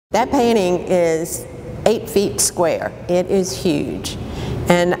That painting is 8 feet square. It is huge.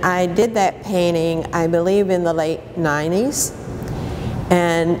 And I did that painting, I believe, in the late 90s.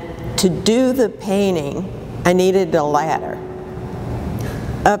 And to do the painting, I needed a ladder.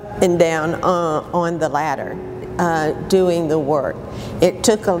 Up and down on the ladder, doing the work. It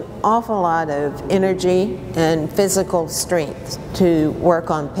took an awful lot of energy and physical strength to work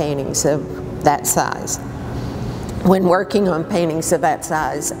on paintings of that size. When working on paintings of that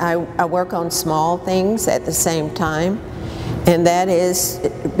size, I work on small things at the same time, and that is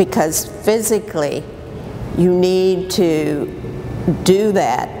because physically you need to do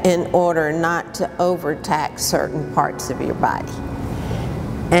that in order not to overtax certain parts of your body.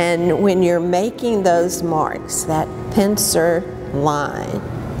 And when you're making those marks, that pincer line,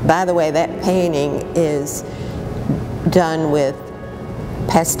 by the way, that painting is done with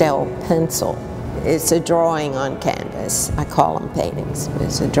pastel pencil. It's a drawing on canvas. I call them paintings, but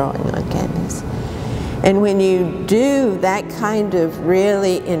it's a drawing on canvas. And when you do that kind of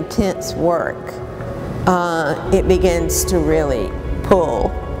really intense work, it begins to really pull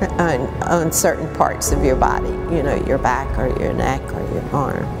on certain parts of your body, you know, your back or your neck or your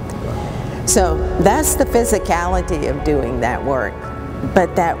arm. So that's the physicality of doing that work.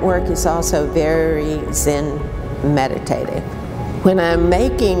 But that work is also very Zen meditative. When I'm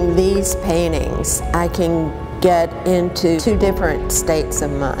making these paintings, I can get into two different states of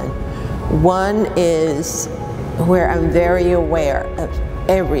mind. One is where I'm very aware of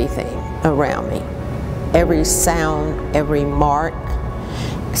everything around me. Every sound, every mark,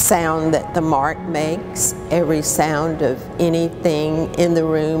 sound that the mark makes, every sound of anything in the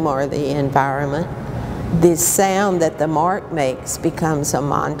room or the environment. The sound that the mark makes becomes a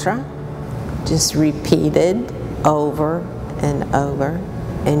mantra, just repeated over and over,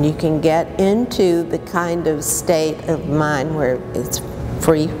 and you can get into the kind of state of mind where it's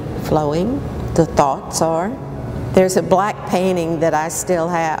free-flowing, the thoughts are. There's a black painting that I still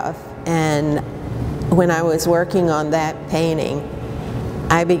have, and when I was working on that painting,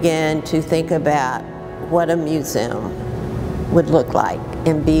 I began to think about what a museum would look like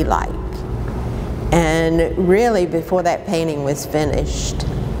and be like. And really, before that painting was finished,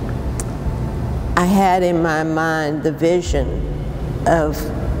 I had in my mind the vision of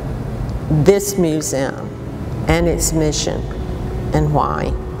this museum and its mission and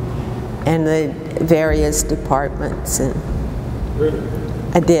why, and the various departments. And really?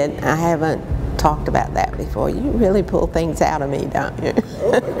 I did. I haven't talked about that before. You really pull things out of me, don't you?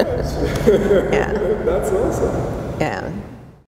 Oh my gosh. Yeah. That's awesome. Yeah.